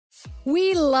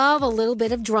We love a little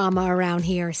bit of drama around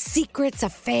here. Secrets,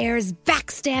 affairs,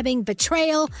 backstabbing,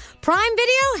 betrayal. Prime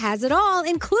Video has it all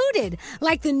included.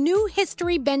 Like the new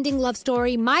history-bending love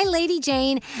story, My Lady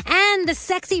Jane, and the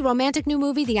sexy romantic new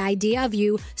movie, The Idea of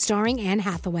You, starring Anne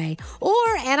Hathaway. Or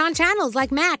add-on channels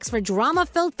like Max for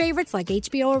drama-filled favorites like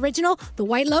HBO original, The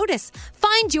White Lotus.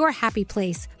 Find your happy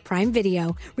place. Prime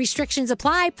Video. Restrictions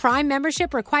apply. Prime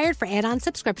membership required for add-on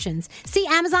subscriptions. See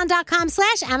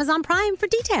Amazon.com/Amazon Prime for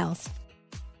details.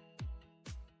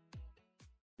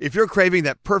 If you're craving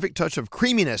that perfect touch of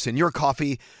creaminess in your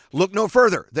coffee, look no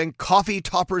further than Coffee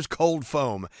Topper's Cold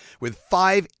Foam with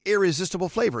 5 irresistible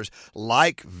flavors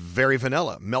like very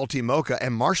vanilla, melty mocha,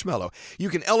 and marshmallow. You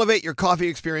can elevate your coffee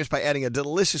experience by adding a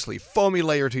deliciously foamy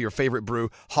layer to your favorite brew,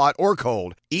 hot or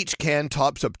cold. Each can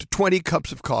tops up to 20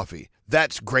 cups of coffee.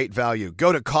 That's great value.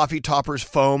 Go to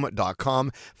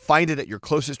coffeetoppersfoam.com, find it at your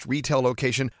closest retail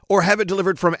location, or have it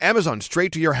delivered from Amazon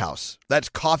straight to your house. That's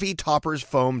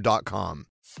coffeetoppersfoam.com.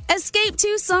 Escape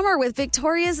to summer with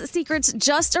Victoria's Secret's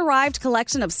just arrived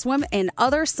collection of swim and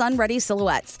other sun-ready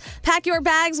silhouettes. Pack your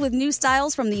bags with new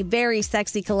styles from the Very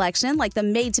Sexy collection, like the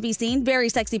made-to-be-seen Very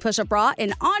Sexy push-up bra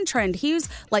in on-trend hues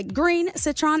like green,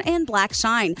 citron, and black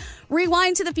shine.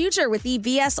 Rewind to the future with the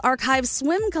VS Archive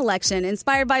Swim collection,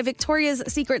 inspired by Victoria's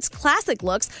Secret's classic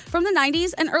looks from the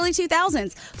 90s and early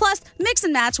 2000s. Plus, mix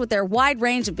and match with their wide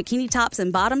range of bikini tops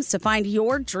and bottoms to find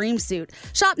your dream suit.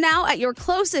 Shop now at your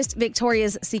closest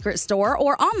Victoria's Secret store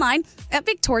or online at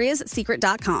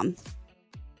victoriassecret.com.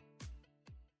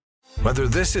 Whether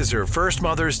this is her first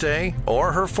Mother's Day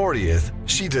or her 40th,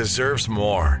 she deserves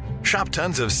more. Shop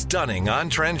tons of stunning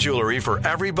on-trend jewelry for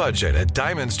every budget at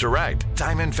Diamonds Direct.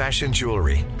 Diamond fashion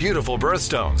jewelry, beautiful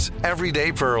birthstones,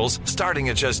 everyday pearls starting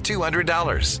at just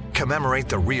 $200. Commemorate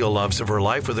the real loves of her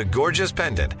life with a gorgeous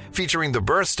pendant featuring the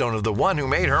birthstone of the one who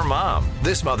made her mom.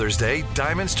 This Mother's Day,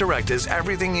 Diamonds Direct is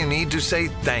everything you need to say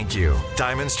thank you.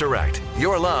 Diamonds Direct.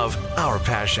 Your love, our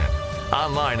passion.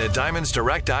 Online at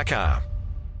diamondsdirect.com.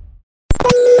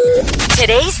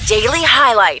 Today's daily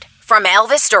highlight from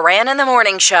Elvis Duran in the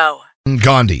Morning Show.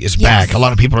 Gandhi is back. A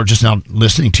lot of people are just now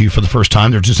listening to you for the first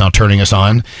time. They're just now turning us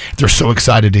on. They're so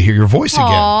excited to hear your voice again.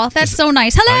 Aw, that's so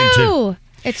nice. Hello.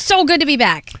 It's so good to be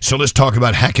back. So let's talk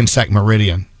about Hackensack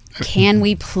Meridian. Can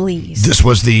we please? This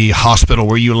was the hospital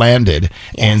where you landed,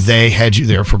 and they had you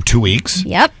there for 2 weeks.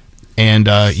 Yep. And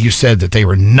you said that they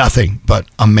were nothing but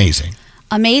amazing.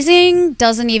 Amazing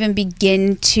doesn't even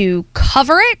begin to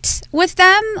cover it with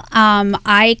them.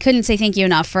 I couldn't say thank you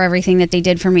enough for everything that they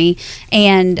did for me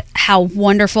and how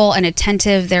wonderful and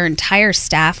attentive their entire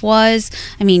staff was.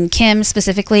 I mean, Kim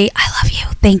specifically, I love you.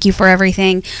 Thank you for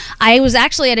everything. I was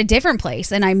actually at a different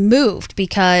place and I moved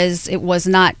because it was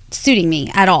not suiting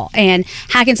me at all. And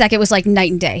Hackensack, it was like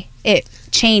night and day. It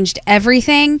changed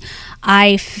everything.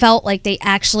 I felt like they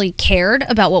actually cared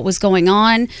about what was going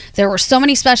on. There were so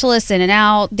many specialists in and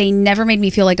out. They never made me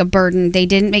feel like a burden. They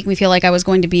didn't make me feel like I was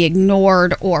going to be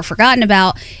ignored or forgotten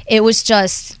about. It was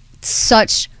just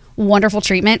such wonderful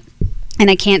treatment. And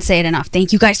I can't say it enough.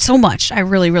 Thank you guys so much. I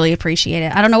really, really appreciate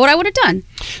it. I don't know what I would have done.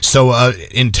 So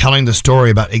in telling the story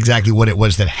about exactly what it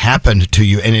was that happened to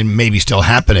you, and it may be still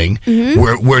happening,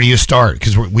 where do you start?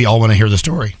 Because we all want to hear the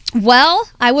story. Well,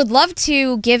 I would love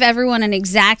to give everyone an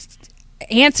exact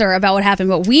answer about what happened,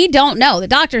 but we don't know. The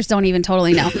doctors don't even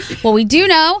totally know. What we do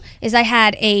know is I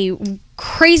had a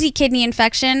crazy kidney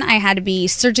infection. I had to be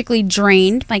surgically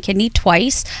drained my kidney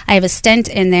twice. I have a stent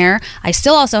in there. I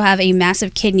still also have a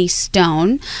massive kidney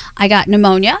stone. I got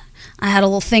pneumonia. I had a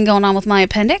little thing going on with my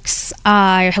appendix.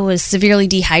 I was severely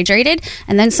dehydrated.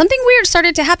 And then something weird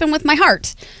started to happen with my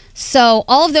heart. So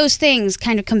all of those things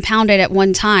kind of compounded at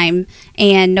one time,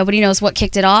 and nobody knows what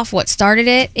kicked it off, what started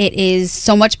it. It is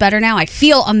so much better now. I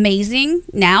feel amazing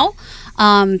now.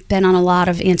 Been on a lot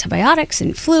of antibiotics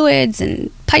and fluids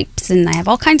and pipes, and I have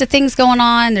all kinds of things going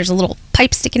on. There's a little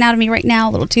pipe sticking out of me right now,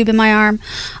 a little tube in my arm.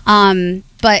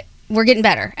 But we're getting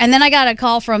better. And then I got a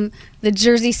call from the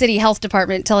Jersey City Health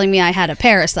Department telling me I had a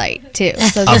parasite, too.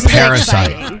 So this is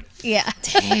exciting. Yeah.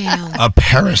 Damn. A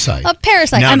parasite. A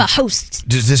parasite. Now, I'm a host.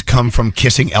 Does this come from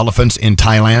kissing elephants in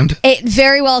Thailand? It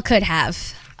very well could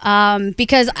have.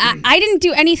 Because I didn't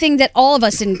do anything that all of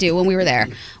us didn't do when we were there.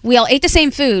 We all ate the same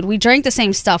food. We drank the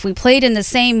same stuff. We played in the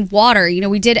same water. You know,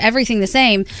 we did everything the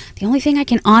same. The only thing I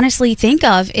can honestly think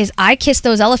of is I kissed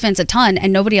those elephants a ton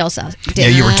and nobody else did. Yeah,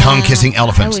 you were tongue-kissing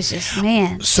elephants. I was just,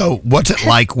 man. So what's it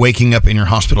like waking up in your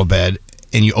hospital bed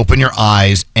and you open your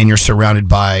eyes and you're surrounded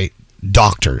by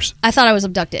doctors? I thought I was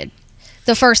abducted.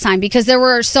 the first time because there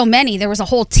were so many. There was a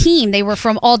whole team. They were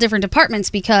from all different departments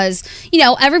because,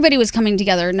 everybody was coming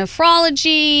together.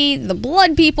 Nephrology, the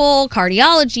blood people,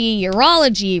 cardiology,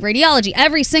 urology, radiology.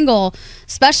 Every single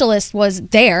specialist was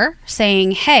there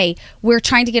saying, hey, we're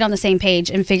trying to get on the same page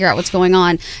and figure out what's going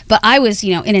on. But I was,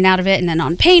 in and out of it and then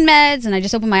on pain meds. And I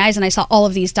just opened my eyes and I saw all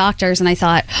of these doctors and I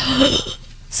thought,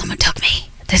 someone took me.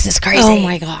 This is crazy. Oh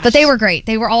my gosh. But they were great.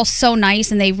 They were all so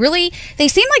nice and they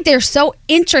seem like they're so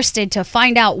interested to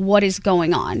find out what is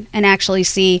going on and actually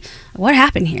see what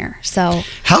happened here. So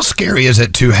how scary is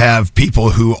it to have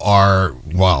people who are,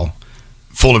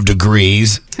 full of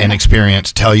degrees and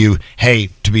experience tell you, hey,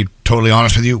 to be totally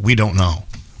honest with you, we don't know.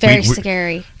 Very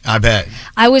scary. I bet.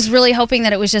 I was really hoping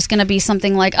that it was just going to be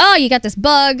something like, oh, you got this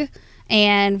bug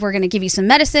and we're going to give you some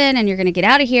medicine and you're going to get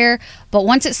out of here. But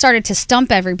once it started to stump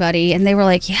everybody and they were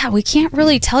like, yeah, we can't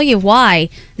really tell you why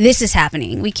this is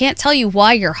happening. We can't tell you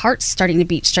why your heart's starting to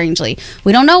beat strangely.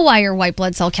 We don't know why your white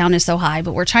blood cell count is so high,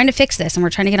 but we're trying to fix this and we're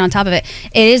trying to get on top of it.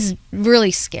 It is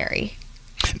really scary.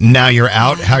 Now you're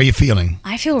out. How are you feeling?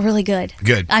 I feel really good.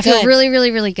 Good. I feel really,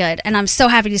 really, really good. And I'm so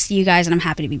happy to see you guys and I'm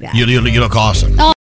happy to be back. You look awesome. Oh.